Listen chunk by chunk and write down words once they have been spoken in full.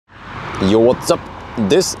Yo, what's up?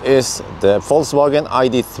 This is the Volkswagen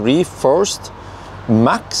ID3 first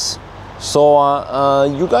Max. So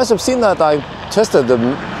you guys have seen that I tested the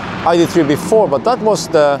ID3 before, but that was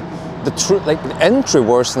the entry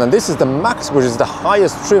version, and this is the Max, which is the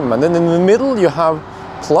highest trim, and then in the middle you have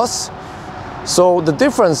Plus. So the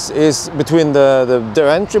difference is between the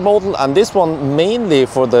entry model and this one, mainly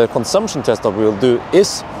for the consumption test that we'll do,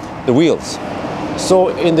 is the wheels. So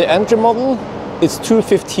in the entry model it's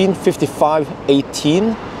 215, 55,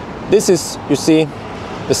 18. This is, you see,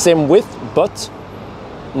 the same width but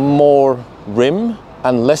more rim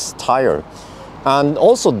and less tire. And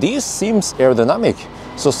also these seems aerodynamic.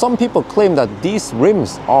 So some people claim that these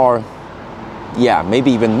rims are, yeah, maybe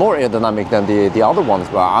even more aerodynamic than the other ones,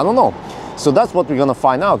 but I don't know. So that's what we're gonna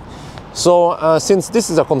find out. So since this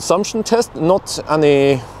is a consumption test, not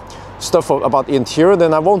any stuff about the interior,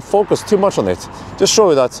 then I won't focus too much on it. Just show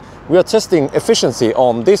you that we are testing efficiency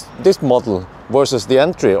on this model versus the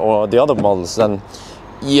entry or the other models. And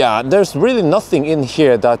yeah, there's really nothing in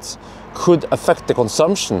here that could affect the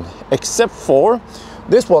consumption, except for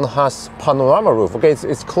this one has panorama roof. Okay,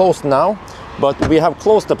 it's closed now, but we have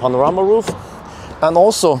closed the panorama roof. And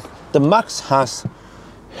also the Max has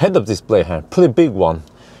head-up display here, pretty big one.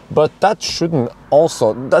 But that shouldn't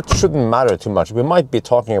matter too much. We might be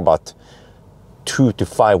talking about 2 to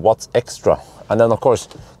 5 watts extra. And then of course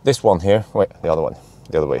this one here, wait, the other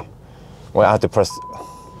way. Well, I have to press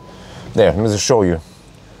there. Let me just show you.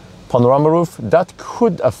 Panorama roof, that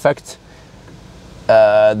could affect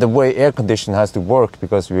the way air conditioning has to work,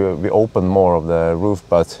 because we open more of the roof.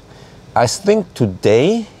 But I think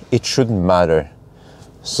today it shouldn't matter.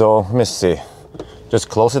 So let me see. Just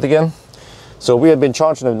close it again. So we have been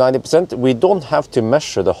charging at 90%. We don't have to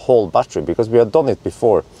measure the whole battery because we have done it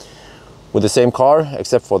before with the same car,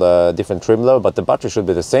 except for the different trim level, but the battery should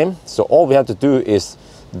be the same. So all we have to do is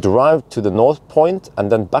drive to the north point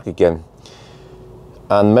and then back again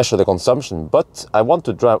and measure the consumption. But I want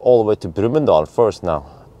to drive all the way to Brumunddal first now,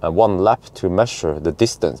 and one lap to measure the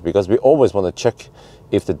distance, because we always want to check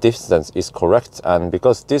if the distance is correct. And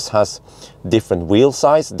because this has different wheel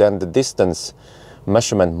size, then the distance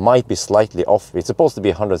measurement might be slightly off. It's supposed to be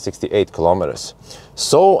 168 kilometers.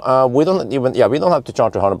 So we don't have to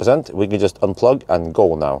charge 100%. We can just unplug and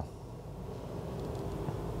go now.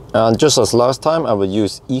 And just as last time, I will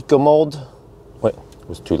use eco mode. Wait, it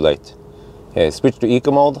was too late. Okay, switch to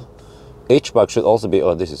eco mode. HVAC should also be,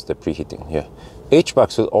 oh, this is the preheating here.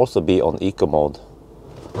 HVAC should also be on eco mode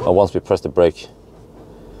once we press the brake.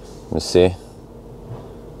 Let me see.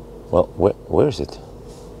 Well, where is it?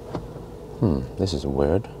 This is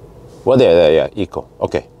weird. Well, there, yeah, eco.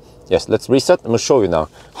 Okay, yes, let's reset. I'm gonna show you now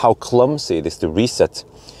how clumsy it is to reset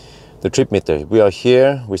the trip meter. We are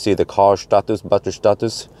here, we see the car status, battery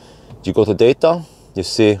status. You go to data, you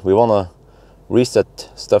see we wanna reset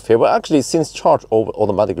stuff here. Well, actually, since charge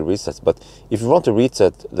automatically resets, but if you want to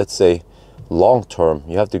reset, let's say long term,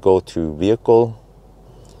 you have to go to vehicle,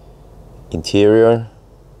 interior,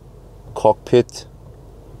 cockpit.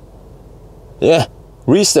 Yeah.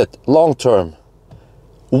 Reset long term.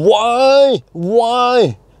 Why?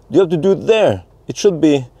 You have to do it there. There should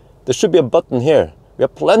be a button here. We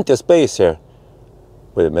have plenty of space here.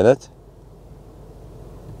 Wait a minute.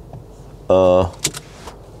 The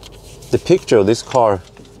picture of this car,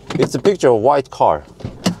 it's a picture of a white car.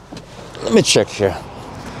 Let me check here.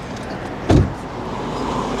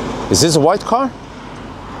 Is this a white car?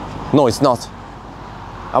 No, it's not.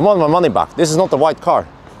 I want my money back. This is not a white car.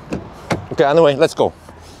 Okay, anyway, let's go.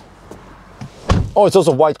 Oh, it's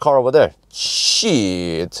also a white car over there.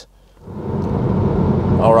 Shit.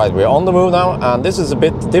 All right, we're on the move now, and this is a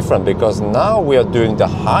bit different because now we are doing the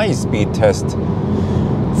high-speed test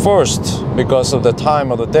first because of the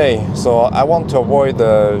time of the day. So I want to avoid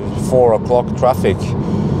the 4 o'clock traffic.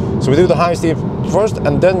 So we do the high speed first,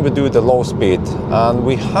 and then we do the low speed. And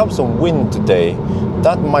we have some wind today.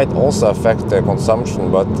 That might also affect the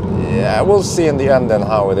consumption, but yeah, we'll see in the end then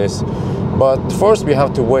how it is. But first we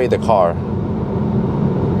have to weigh the car.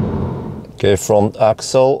 Okay, front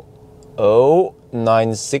axle,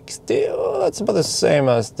 960. Oh, that's about the same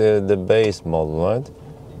as the base model, right?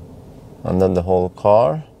 And then the whole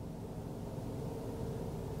car.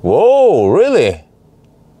 Whoa, really?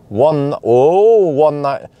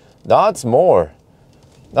 19. That's more.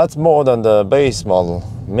 That's more than the base model.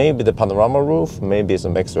 Maybe the panorama roof, maybe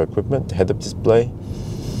some extra equipment, head-up display.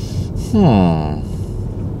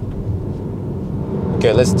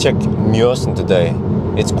 Okay, let's check Mjøsen today.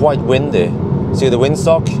 It's quite windy. See the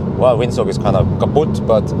windsock? Well, windsock is kind of kaput,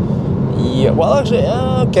 but yeah, well, actually,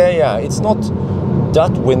 okay, yeah, it's not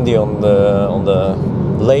that windy on the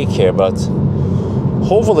lake here, but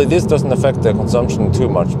Hopefully this doesn't affect the consumption too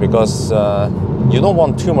much, because you don't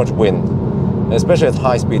want too much wind, especially at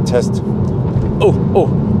high-speed test.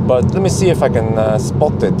 But let me see if I can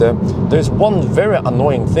spot it. There's one very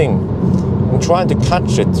annoying thing. I'm trying to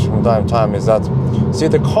catch it from time to time, is that, see,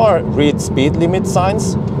 the car reads speed limit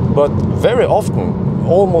signs, but very often,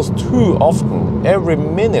 almost too often, every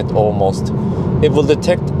minute almost, it will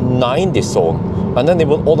detect 90 zone, and then it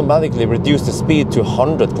will automatically reduce the speed to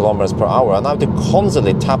 100 kilometers per hour, and I have to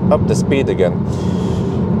constantly tap up the speed again.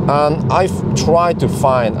 And I tried to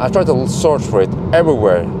search for it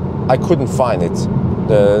everywhere. I couldn't find it,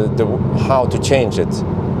 how to change it.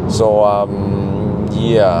 So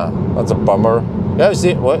yeah, that's a bummer. Yeah, you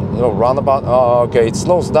see, what, roundabout. Oh, okay, it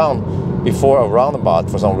slows down before a roundabout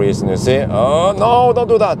for some reason. You see? Oh no, don't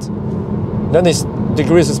do that. Then it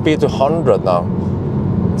decreases the speed to 100 now.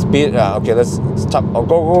 Speed. Yeah, okay, let's tap. Oh,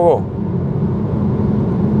 go.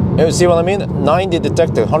 You see what I mean? 90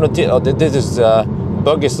 detected. 100. Oh, this is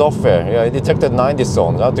buggy software. Yeah, it detected 90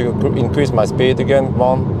 zone. I have to increase my speed again. Come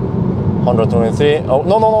on. 123. Oh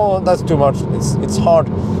no, that's too much. It's hard,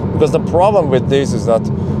 because the problem with this is that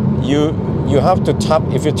you have to tap.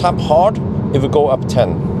 If you tap hard, it will go up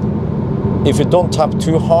 10. If you don't tap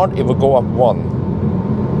too hard, it will go up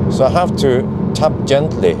 1. So I have to tap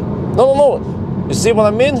gently. No. You see what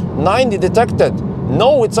I mean? 90 detected.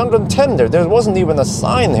 No, it's 110 there. There wasn't even a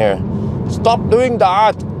sign here. Stop doing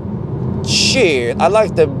that. Shit, I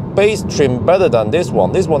like the bass trim better than this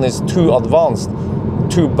one. This one is too advanced,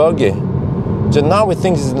 too buggy. So now it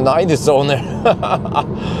thinks it's 90 zone there.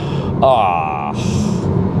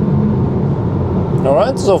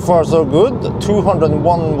 Alright, so far so good.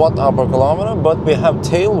 201 watt-hour per kilometer, but we have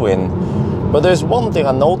tailwind. But there's one thing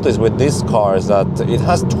I noticed with this car, is that it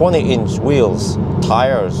has 20-inch wheels,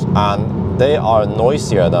 tires, and they are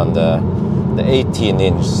noisier than the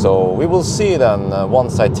 18-inch. So we will see then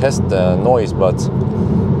once I test the noise, but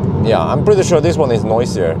yeah, I'm pretty sure this one is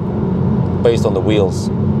noisier based on the wheels.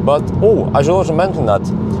 But I should also mention that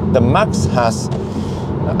the Max has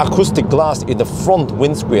acoustic glass in the front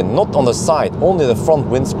windscreen, not on the side, only the front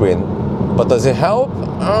windscreen. But does it help?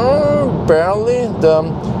 Barely.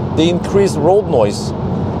 The increased road noise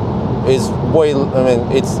is way,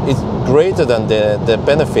 it's greater than the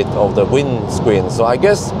benefit of the windscreen. So I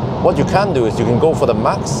guess what you can do is you can go for the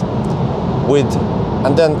Max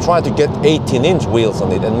and then try to get 18-inch wheels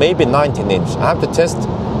on it, and maybe 19-inch. I have to test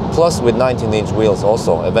Plus with 19-inch wheels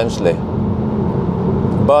also eventually.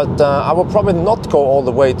 But I will probably not go all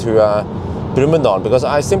the way to Brumunddal, because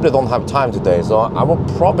I simply don't have time today. So I will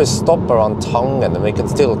probably stop around Tangen, and we can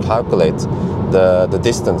still calculate the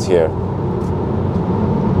distance here.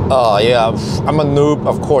 Yeah, I'm a noob,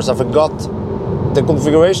 of course. I forgot the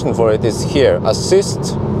configuration for it is here.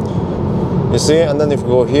 Assist, you see, and then if you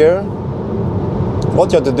go here,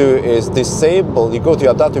 what you have to do is disable, you go to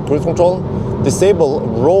adaptive cruise control, disable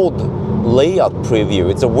road layout preview.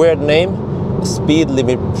 It's a weird name. Speed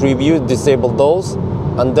limit preview, disable those,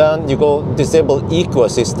 and then you go disable eco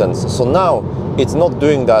assistance. So now it's not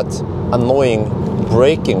doing that annoying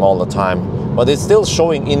braking all the time, but it's still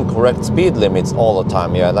showing incorrect speed limits all the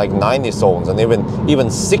time. Yeah, like 90 zones and even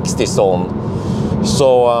 60 zone.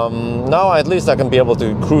 So now at least I can be able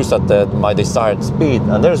to cruise at my desired speed.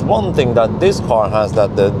 And there's one thing that this car has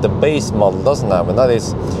that the base model doesn't have, and that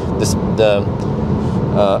is the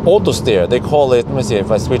auto steer. They call it, let me see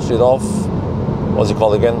if I switch it off. What's it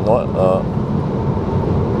called again?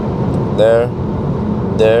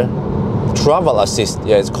 There. Travel assist.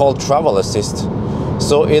 Yeah, it's called travel assist.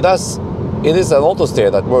 So it is an auto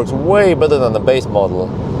steer that works way better than the base model.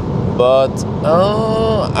 But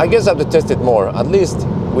I guess I have to test it more. At least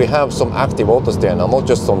we have some active auto steer now, not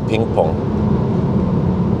just some ping pong.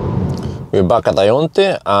 We're back at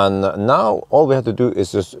Ionti, and now all we have to do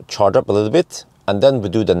is just charge up a little bit, and then we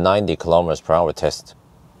do the 90 kilometers per hour test.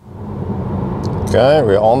 Okay,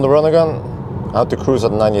 we're on the run again. I have to cruise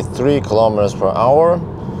at 93 kilometers per hour.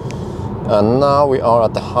 And now we are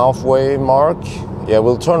at the halfway mark. Yeah,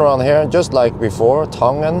 we'll turn around here just like before,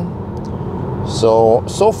 Tangen.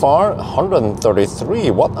 So far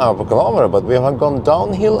 133 watt-hour per kilometer, but we have gone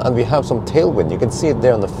downhill and we have some tailwind. You can see it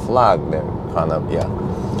there on the flag there, kind of, yeah.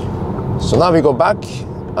 So now we go back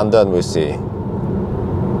and then we see.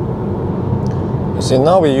 You see,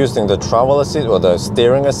 now we're using the travel assist or the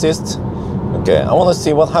steering assist. Okay, I want to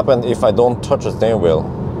see what happened if I don't touch the steering wheel.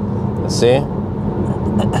 Let's see.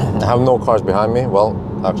 I have no cars behind me. Well,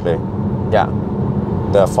 actually, yeah,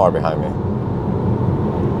 they're far behind me.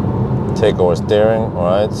 Take over steering, all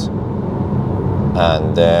right.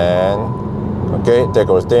 And then, okay, take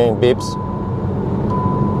over steering, beeps.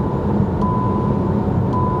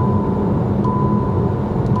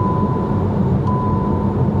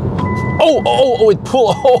 Oh, it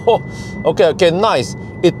pulled. Oh, okay, nice.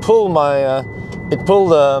 It pulled my,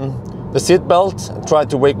 the seat belt and tried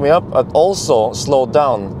to wake me up, but also slowed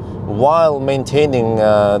down while maintaining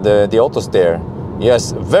the auto steer.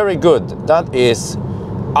 Yes, very good. That is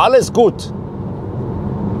alles gut.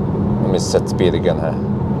 Let me set speed again here.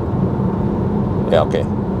 Yeah, okay.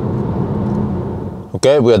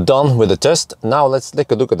 Okay, we are done with the test. Now let's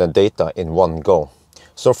take a look at the data in one go.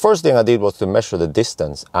 So first thing I did was to measure the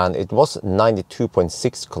distance, and it was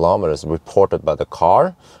 92.6 kilometers reported by the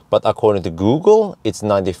car, but according to Google, it's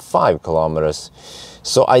 95 kilometers.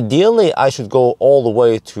 So ideally, I should go all the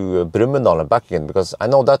way to Brumunddal and back again, because I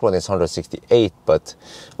know that one is 168, but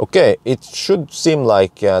okay, it should seem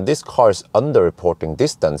like this car is under-reporting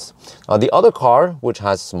distance. Now the other car, which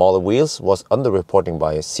has smaller wheels, was under-reporting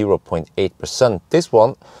by 0.8%. This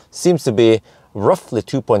one seems to be roughly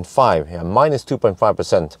 2.5, yeah, minus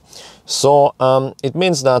 2.5%. So it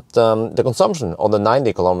means that the consumption on the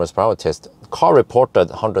 90 kilometers per hour test, car reported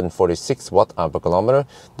 146 watt-hour per kilometer.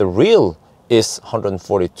 The real is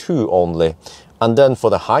 142 only. And then for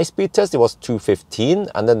the high-speed test, it was 215,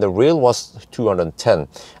 and then the real was 210.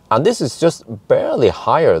 And this is just barely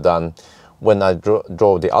higher than when I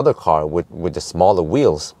drove the other car with the smaller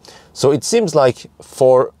wheels. So it seems like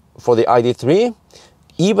for the ID3,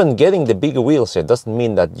 even getting the bigger wheels here doesn't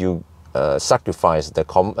mean that you sacrifice the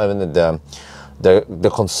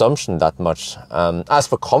consumption that much. As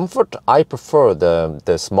for comfort, I prefer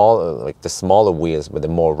the smaller wheels with the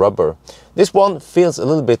more rubber. This one feels a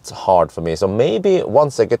little bit hard for me, so maybe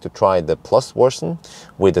once I get to try the Plus version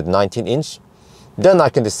with the 19-inch, then I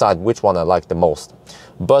can decide which one I like the most.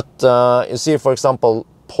 But you see, for example,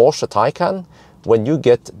 Porsche Taycan, when you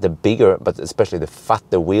get the bigger, but especially the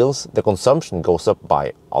fatter wheels, the consumption goes up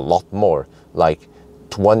by a lot more, like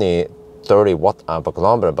 20, 30 watt-hour per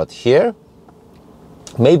kilometer. But here,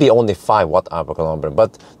 maybe only 5 watt-hour per kilometer.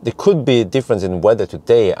 But there could be a difference in weather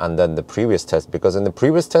today and then the previous test, because in the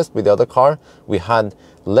previous test with the other car, we had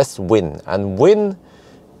less wind. And wind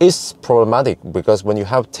is problematic, because when you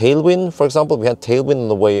have tailwind, for example, we had tailwind on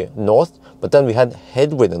the way north, but then we had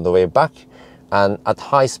headwind on the way back. And at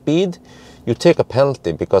high speed, you take a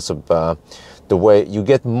penalty because of the way you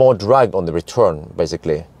get more drag on the return,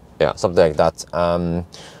 basically. Yeah, something like that.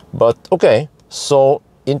 But okay, so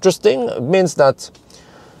interesting. It means that,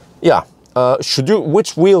 yeah,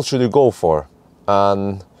 which wheel should you go for?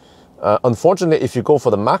 Unfortunately, if you go for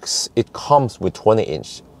the Max, it comes with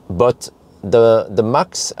 20-inch. But the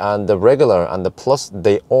Max and the regular and the Plus,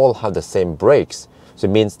 they all have the same brakes. So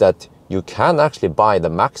it means that you can actually buy the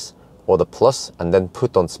Max or the Plus and then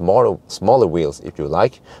put on smaller wheels if you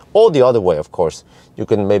like, or the other way, of course. You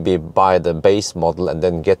can maybe buy the base model and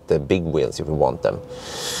then get the big wheels if you want them.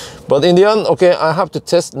 But in the end, okay, I have to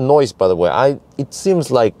test noise, by the way. It seems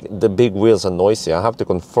like the big wheels are noisy. I have to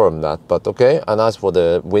confirm that, but okay. And as for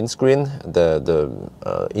the windscreen, the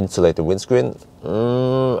insulated windscreen,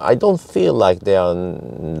 I don't feel like they are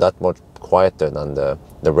that much quieter than the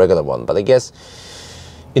regular one. But I guess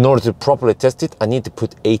in order to properly test it, I need to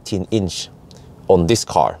put 18-inch on this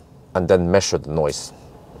car and then measure the noise.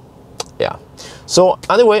 Yeah. So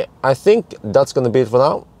anyway, I think that's going to be it for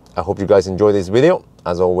now. I hope you guys enjoyed this video.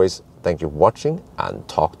 As always, thank you for watching and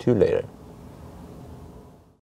talk to you later.